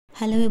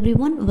Hello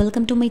everyone,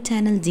 welcome to my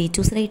channel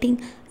Jechu's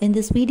Writing. In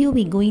this video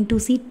we are going to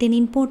see 10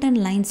 important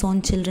lines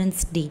on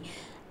Children's Day,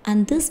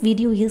 and this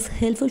video is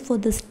helpful for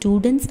the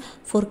students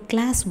for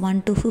class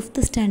 1 to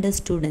 5th standard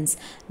students.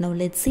 Now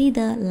let's see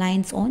the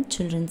lines on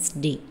Children's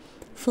Day.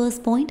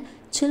 First point,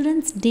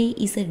 Children's Day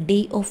is a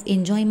day of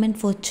enjoyment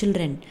for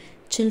children.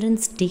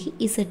 Children's Day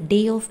is a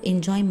day of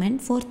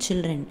enjoyment for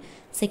children.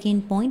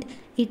 Second point,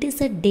 it is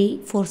a day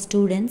for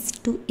students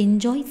to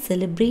enjoy,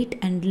 celebrate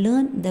and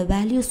learn the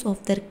values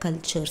of their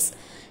cultures.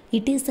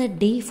 It is a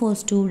day for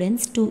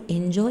students to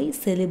enjoy,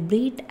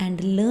 celebrate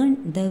and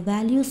learn the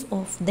values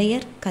of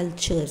their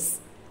cultures.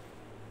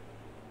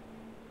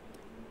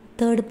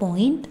 Third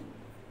point,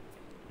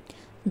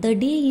 the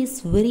day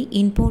is very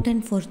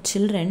important for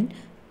children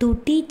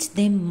to teach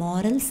them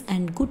morals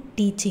and good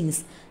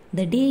teachings.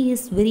 The day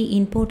is very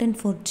important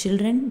for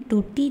children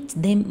to teach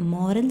them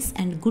morals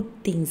and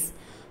good things.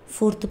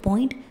 Fourth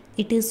point,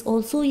 it is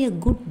also a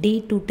good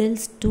day to tell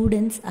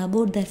students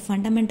about their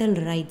fundamental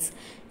rights.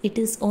 It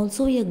is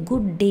also a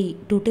good day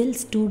to tell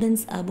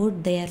students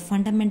about their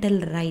fundamental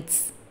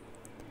rights.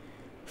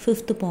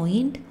 Fifth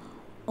point,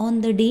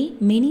 on the day,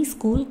 many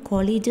school,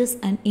 colleges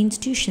and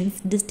institutions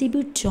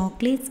distribute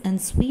chocolates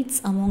and sweets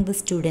among the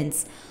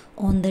students.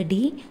 On the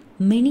day,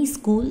 many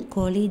school,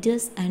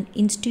 colleges and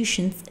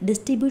institutions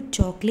distribute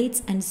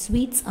chocolates and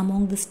sweets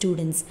among the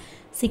students.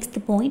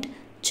 Sixth point,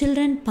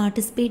 children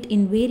participate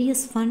in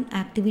various fun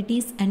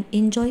activities and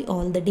enjoy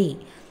all the day.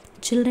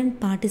 Children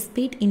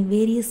participate in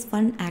various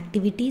fun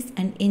activities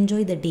and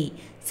enjoy the day.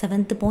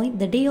 Seventh point,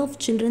 the day of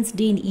Children's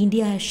Day in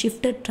India has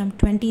shifted from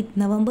 20th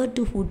November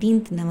to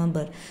 14th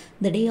November.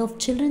 The day of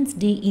Children's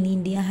Day in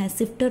India has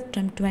shifted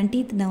from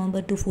 20th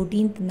November to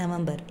 14th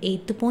November.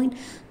 Eighth point,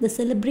 the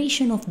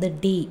celebration of the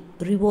day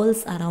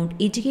revolves around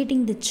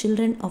educating the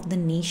children of the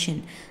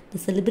nation. The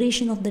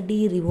celebration of the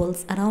day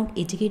revolves around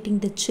educating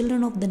the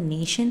children of the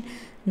nation.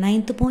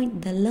 Ninth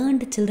point, the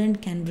learned children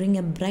can bring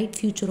a bright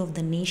future of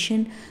the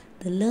nation.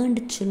 The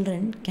learned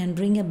children can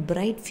bring a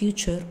bright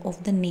future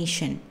of the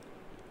nation.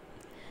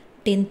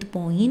 10th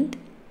point,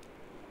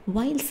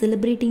 while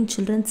celebrating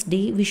Children's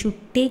Day, we should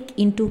take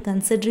into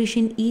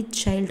consideration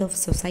each child of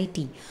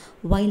society.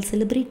 While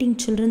celebrating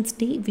Children's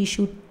Day, we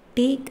should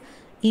take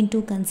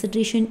into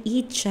consideration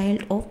each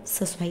child of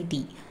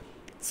society.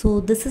 So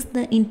this is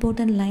the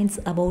important lines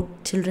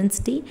about Children's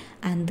Day,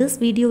 and this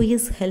video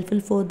is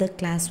helpful for the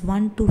class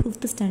 1 to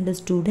 5th standard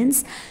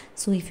students.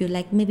 So if you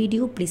like my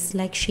video, please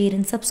like, share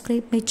and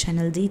subscribe my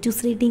channel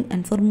Jechu's Writing,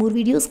 and for more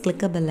videos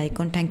click a bell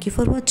icon. Thank you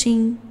for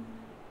watching.